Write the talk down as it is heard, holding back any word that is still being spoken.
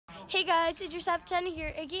Hey guys, it's your Jen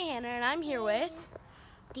here again, and I'm here with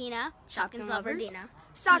Dina, Shopkins Lovers. Lover Dina,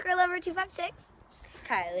 Soccer Lover 256,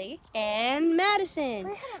 Kylie, and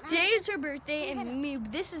Madison. Today is her birthday, and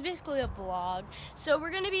this is basically a vlog. So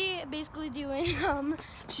we're gonna be basically doing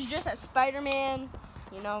she's dressed as Spider-Man,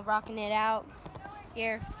 you know, rocking it out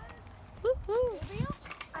here. Woo-hoo.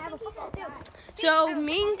 I have a football too. So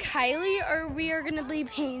me and Kylie we are gonna be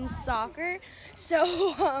playing soccer. So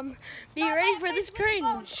be ready for this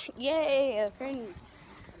cringe. Yay, cringe.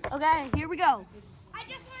 Okay, here we go. I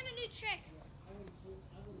just learned a new trick.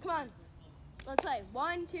 Come on, let's play.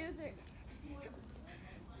 1, 2, 3.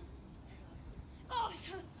 Oh,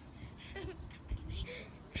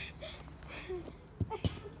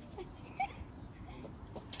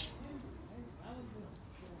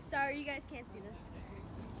 Sorry, you guys can't see this.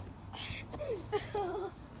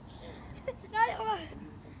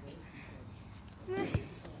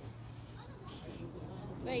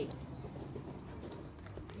 Wait.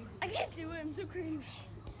 I can't do it. I'm so cringe.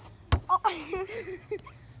 Oh.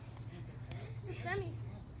 Sammy,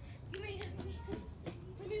 give me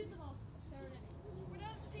the ball. We're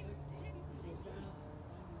not the same team.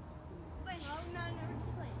 Wait. No, we're just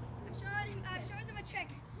playing. I'm showing them a trick.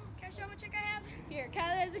 Can I show them a trick I have? Here,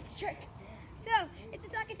 Kylie has a trick. So, it's a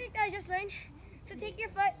soccer trick that I just learned. So take your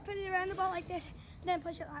foot, put it around the ball like this, then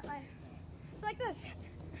push it that way. So like this.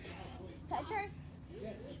 Touch her.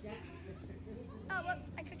 Oh,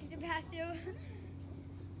 whoops, I couldn't get past you.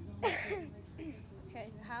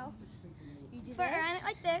 Okay, how? You do Foot that? around it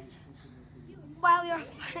like this, while your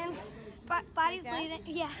body's Like that? leading.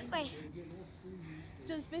 Yeah, wait.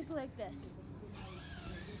 So it's basically like this.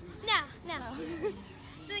 Now.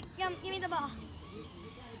 So give me the ball.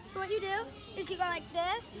 So what you do is you go like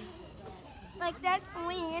this,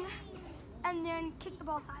 lean, and then kick the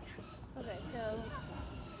ball side. Okay, so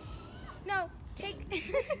No, take.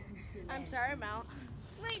 I'm sorry, I'm out.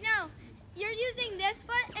 Wait, no. You're using this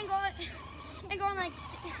foot and going like.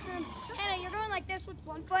 Hannah, you're going like this with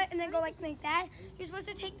one foot and then go like that. You're supposed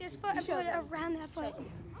to take this foot and Show put it them. around that foot.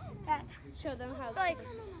 That. Show them how. So like.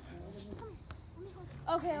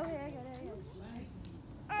 Okay, I got it.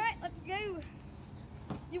 All right, let's go.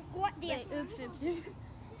 You got this. Wait, oops.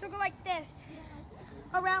 So go like this.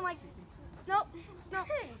 Around like. Nope. No.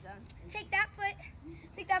 Take that foot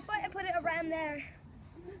and put it around there.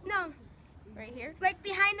 No, Right here. like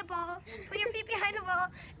behind the ball. Put your feet behind the ball,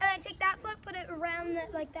 and then take that foot, put it around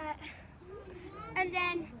it like that. And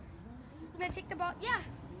then take the ball. Yeah.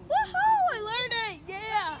 Woohoo! I learned it.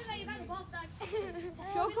 Yeah. You got the ball stuck.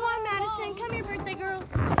 Show come on, Madison. Come here, birthday girl.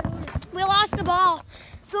 We lost the ball.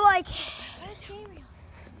 So like,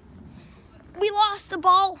 we lost the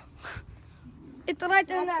ball. It's right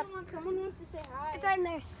there. Someone wants to say hi. It's right in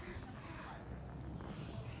there.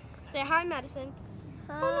 Say hi, Madison.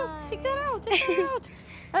 Hi. Oh, no, take that out. Take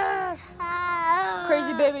that out.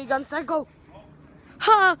 Crazy baby gun psycho.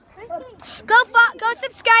 Huh. Go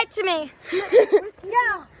subscribe to me.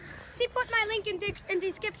 Yeah. She put my link in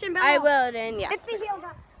description below. I will then, yeah. It's the heel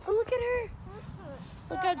guy. Oh, look at her.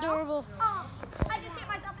 Look how adorable. Oh, I just hit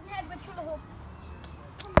myself in the head with hula hoop.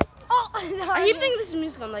 Oh, I keep thinking this is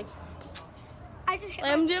musical. I'm like I just hit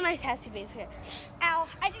I'm doing my sassy face here. Ow.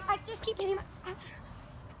 I just keep hitting my...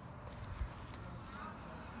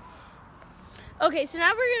 Okay, so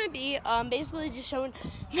now we're gonna be basically just showing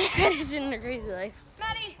Madison her crazy life.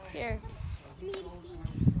 Maddie. Here,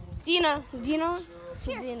 Dina.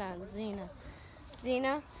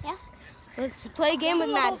 Yeah? Let's play a game with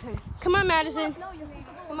Madison. Come on, Madison. No, you're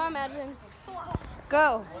Come on, Madison.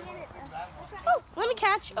 Go. Oh, let me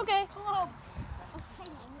catch. Okay. hula hoop.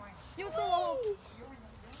 Use hula hoop.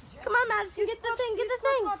 Come on, Madison. Get the thing. Get the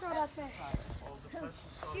thing.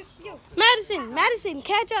 You. Madison,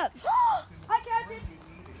 catch up. I catch it.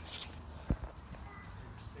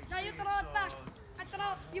 Now you throw it back. I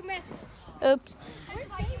throw. You missed. Oops.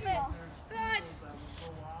 Like you missed. Good.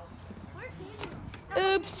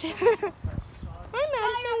 Oops. Hi,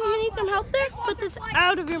 Madison. You need some help there? Put this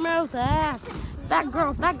out of your mouth. Ah. That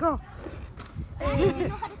girl. You know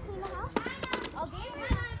how to clean the house? I'll give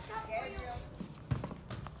you.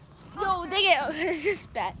 No, dang it. It's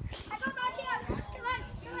just bad. I go back here. Come on.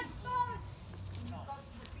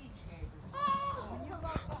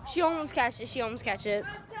 Oh. She almost catched it.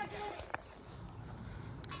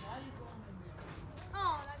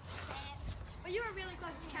 Oh, that's sad. But you were really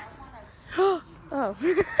close to catching one. Oh.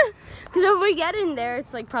 Because if we get in there,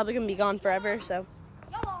 it's like probably going to be gone forever, so.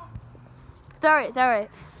 Yellow. Throw it.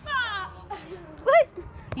 Stop. What?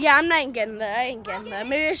 Yeah, I'm not getting that. I ain't getting that.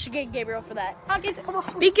 Maybe I should get Gabriel for that. I'll get it.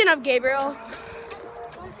 Speaking of Gabriel,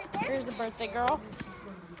 Want to sit there? here's the birthday girl.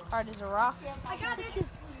 Hard as a rock. I got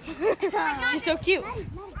it. She's so cute.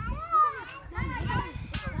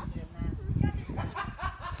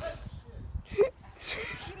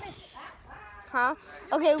 Huh?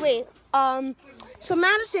 Okay, wait. So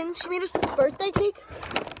Madison, she made us this birthday cake.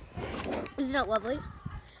 Isn't it lovely?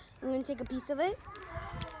 I'm gonna take a piece of it.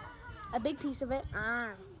 A big piece of it.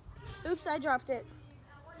 Oops, I dropped it.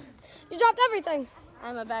 You dropped everything.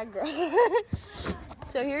 I'm a bad girl.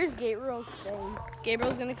 So here's Gabriel's thing.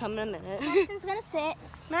 Gabriel's gonna come in a minute. Madison's gonna sit.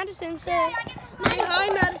 Madison, sit. Say hi,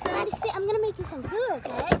 Madison. Maddie, sit. I'm gonna make you some food,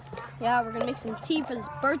 okay? Yeah, we're gonna make some tea for this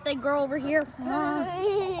birthday girl over here.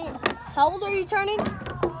 How old are you turning?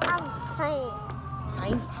 I'm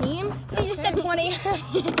 19? She just said 20.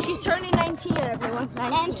 She's turning 19, everyone.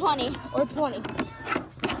 19. and 20. Or 20.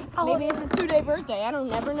 Maybe it's a 2-day birthday. I don't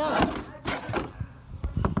never know.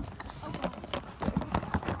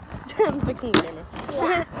 I'm fixing the camera.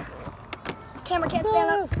 Yeah. Camera can't stand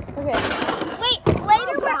up. Okay. Wait,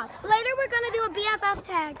 later we're gonna do a BFF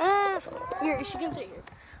tag. Here, she can sit here.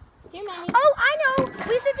 Here, Maddie. Oh, I know.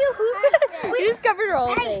 We should do You just covered her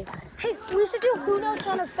whole face. Hey, we should do who knows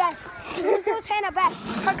Hannah's best. Who knows Hannah best?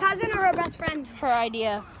 Her cousin or her best friend? Her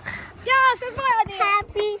idea. Yes, it's my idea.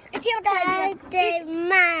 Happy It's your idea. birthday,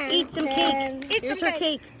 Mom. Eat some cake. Eat Here's some her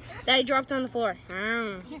cake that I dropped on the floor.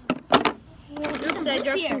 Oops, I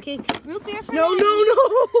dropped some cake. Root beer for No, Maddie. no,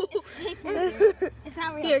 no. It's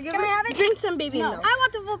not real. Here, give Can I have her. it? Drink some baby No. milk. I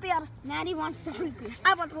want the root beer. Maddie wants the root beer.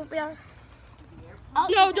 I want the root beer. Oh,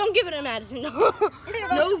 No, don't give it to Madison. No,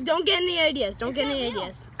 no, don't get any ideas. Don't get any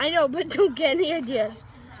ideas. I know, but don't get any ideas.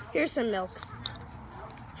 Here's some milk.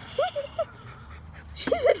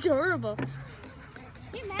 She's adorable.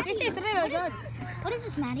 Here, Maddie. This is really good. What is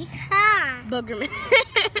this, Maddie? Booger man.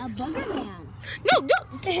 A booger man. No,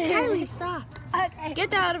 don't. Kylie, stop. Okay.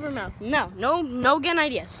 Get that out of her mouth. No, no getting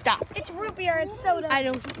ideas. Stop. It's root beer. It's soda. I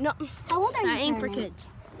don't. No, How old are you that ain't for turning? kids.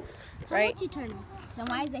 How Right? old you turning? Then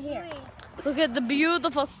why is it here? Look at the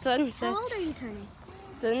beautiful sunset. How old are you turning?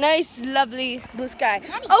 The nice, lovely blue sky.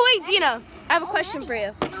 Oh wait, Dina, I have a question for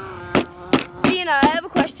you. Dina, I have a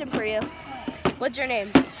question for you. What's your name?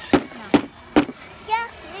 Yeah.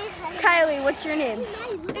 Kylie, what's your name?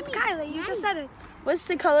 It's Kylie. You just said it. What's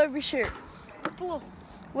the color of your shirt? Blue.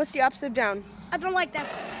 What's the opposite of down? I don't like that.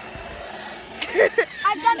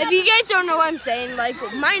 I've done that. If you guys don't know what I'm saying, like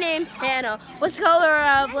my name, Hannah. What's the color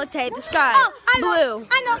of, let's say, the sky? Oh, I know. Blue.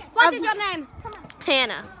 I know. What is your name?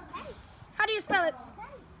 Hannah. How do you spell it?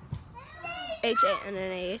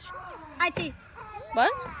 H-A-N-N-A-H. I-T.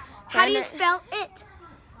 What? How do you Hannah- spell it?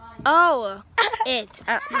 Oh, it.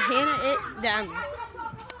 Hannah, it, dumb.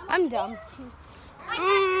 I'm dumb.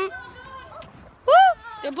 Woo!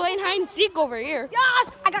 They're playing hide and seek over here.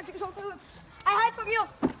 Yes! I got you so good. I hide from you.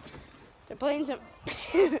 They're playing some. I'm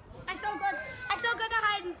so good. I'm so good at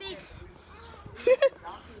hide and seek.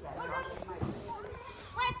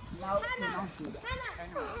 What? Hannah.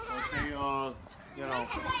 Okay, you know,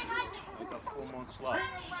 like a 4 months left.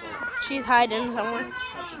 She's hiding somewhere.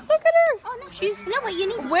 Look at her. She's. No, but you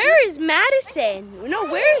need to Where is Madison? No,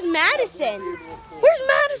 where is Madison? Where's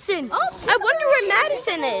Madison? Oh, I wonder where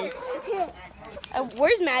Madison is.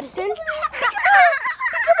 Where's Madison?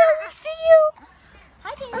 Peekaboo, we see you.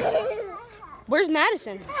 Hi, Where's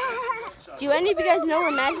Madison? Do any of you guys know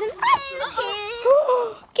where Madison?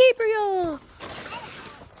 Gabriel.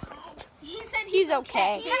 He said He's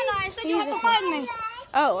okay. Hannah, I said you have to find me.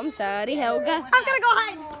 Oh, I'm sorry, Helga. I'm gonna go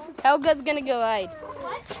hide. Helga's gonna go hide.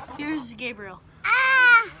 Here's Gabriel.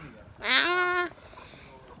 Ah! Ah.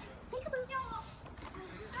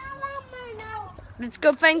 Let's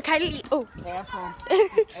go find Kylie. Oh.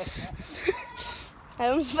 I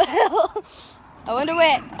almost fell. I wonder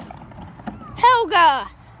where. Helga!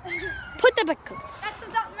 Put the back. That was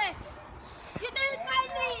not me. You didn't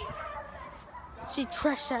find me. She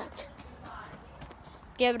trashed that.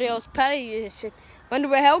 Gabriel's petty. Wonder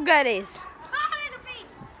where Helga is.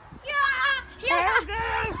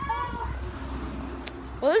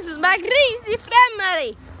 Well, this is my crazy friend,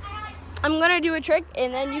 Mary. I'm gonna do a trick,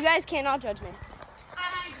 and then you guys cannot judge me.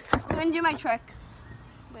 I'm gonna do my trick.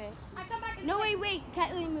 Wait. No, wait.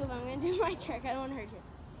 Kylie, move. I'm gonna do my trick. I don't want to hurt you.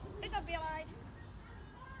 It's a be alive.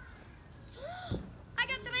 I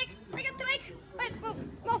got to make. Wait, move.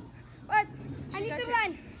 Wait. I need to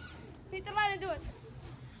run. And do it.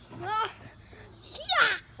 Oh.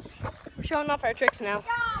 Yeah. We're showing off our tricks now.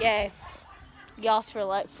 Yay. Yas for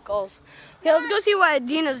life goals. Okay, let's go see what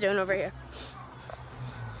Dina's doing over here.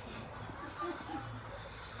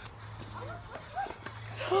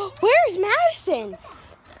 Where's Madison?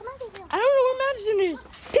 I don't know where Madison is.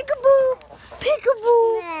 Peekaboo. Peekaboo.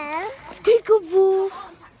 Peekaboo.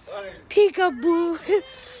 Peekaboo.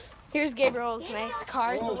 Here's Gabriel's nice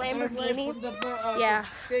car. It's a Lamborghini. Yeah.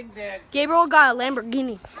 Thing there. Gabriel got a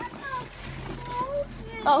Lamborghini.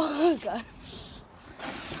 Oh God.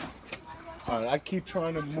 Alright, I keep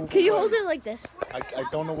trying to move. Can you hold it like this? I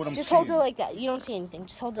don't know what I'm Just seeing. hold it like that. You don't see anything.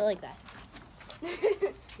 Just hold it like that.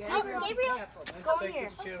 Gabriel, Go in here.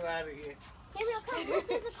 This chair out of here. Gabriel, come. Look,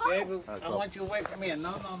 there's a car. Gabriel, I want you away from here.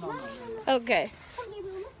 No. Okay. Come,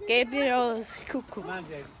 Gabriel. Look. Gabriel's cuckoo. Come on,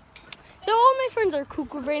 Gabriel. So all my friends are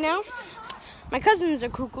cuckoo right now. My cousins are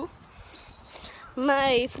cuckoo.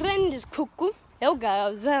 My friend is cuckoo.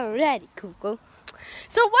 Elga's already cuckoo.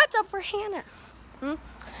 So what's up for Hannah?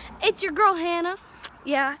 It's your girl Hannah.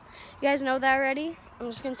 Yeah, you guys know that already. I'm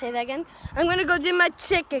just gonna say that again. I'm gonna go do my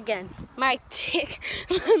tick again. My tick.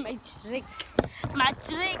 My trick. My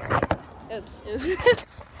trick. Oops.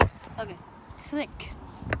 Okay. Trick.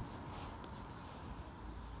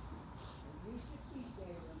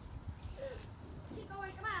 Keep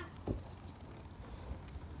going, come on.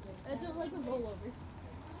 I don't like a rollover.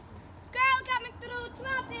 Girl coming through,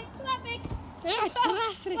 traffic. Traffic.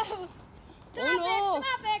 Traffic, Oh no.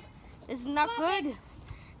 traffic. This is not good.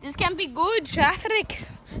 This can't be good. Traffic.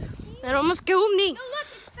 That almost killed me. No, look,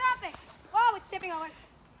 it's traffic. Oh, it's tipping over.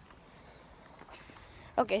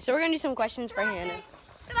 Okay, so we're gonna do some questions for Hannah.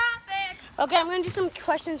 Traffic. Okay, I'm gonna do some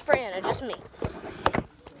questions for Hannah, just me.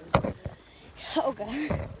 Okay.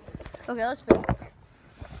 Okay, let's begin.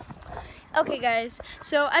 Okay, guys.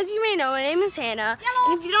 So as you may know, my name is Hannah,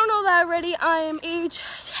 and if you don't know that already, I am age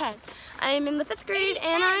 10. I am in the 5th grade,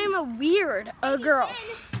 and I am a weird girl.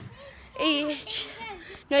 Age.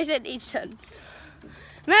 No, I said age 10.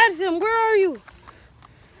 Madison, where are you?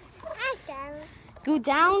 I'm down. Go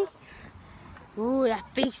down. Ooh, that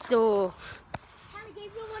face so.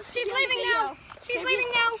 She's leaving now. She's leaving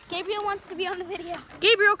now. Gabriel wants to be on the video.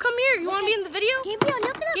 Gabriel, come here. You want to be in the video? Gabriel,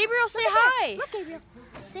 look. Gabriel, say Look at hi. that. Look, Gabriel.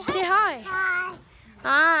 Say hi. Hi.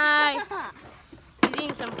 Hi. He's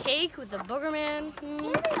eating some cake with the booger man.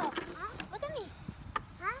 Gabriel, look at me.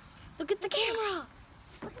 Look at the camera.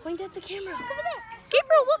 Point at the camera. Look over there.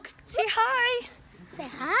 Gabriel, look. Say hi. Say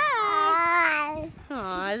hi.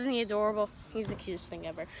 Aw, isn't he adorable? He's the cutest thing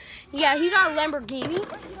ever. Yeah, he got a Lamborghini. You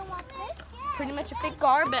don't want this? Pretty much a fake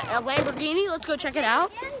car, but a Lamborghini. Let's go check it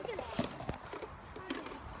out.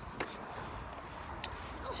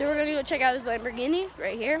 So we're gonna go check out his Lamborghini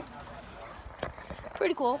right here.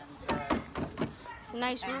 Pretty cool.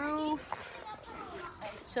 Nice roof.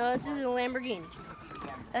 So this is a Lamborghini.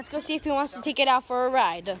 Let's go see if he wants to take it out for a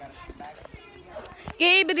ride.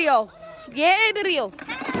 Gabriel. Gabriel.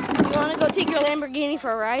 You wanna go take your Lamborghini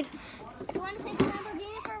for a ride? You want to take the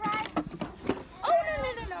Lamborghini for a ride? Oh,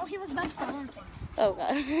 no. He was about to fall on his face. Oh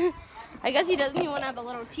God. I guess he doesn't even want to have a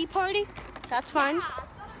little tea party. That's fine.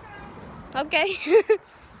 Okay.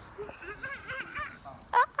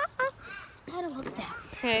 How to look at that?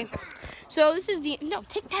 Okay. So this is the no.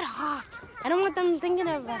 Take that off. I don't want them thinking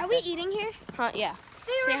of. Are we eating here? Yeah.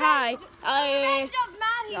 Say hi.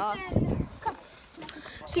 Job,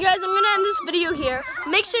 So guys, I'm gonna end this video here.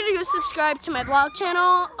 Make sure to go subscribe to my vlog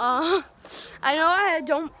channel. I know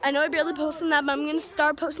I barely post on that, but I'm gonna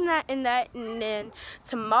start posting that and then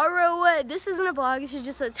tomorrow. This isn't a vlog. This is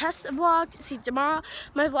just a test vlog to see tomorrow.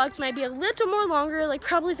 My vlogs might be a little more longer, like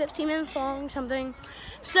probably 15 minutes long, something.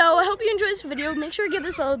 So I hope you enjoyed this video. Make sure to give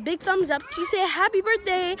this a big thumbs up to say happy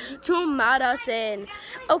birthday to Madison.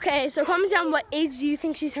 Okay, so comment down what age do you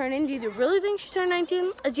think she's turning. Do you really think she's turning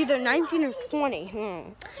 19? It's either 19 or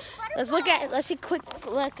 20. Let's see quick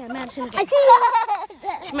look at Madison again.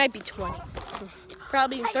 She might be 20.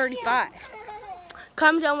 Probably 35.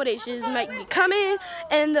 Comment down what age she might be coming,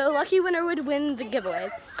 and the lucky winner would win the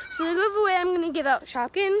giveaway. So the giveaway, I'm gonna give out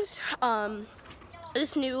Shopkins,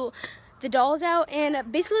 the dolls out,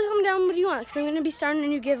 and basically comment down what do you want, because I'm gonna be starting a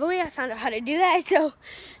new giveaway. I found out how to do that, so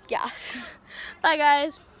yeah. Bye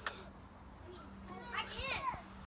guys.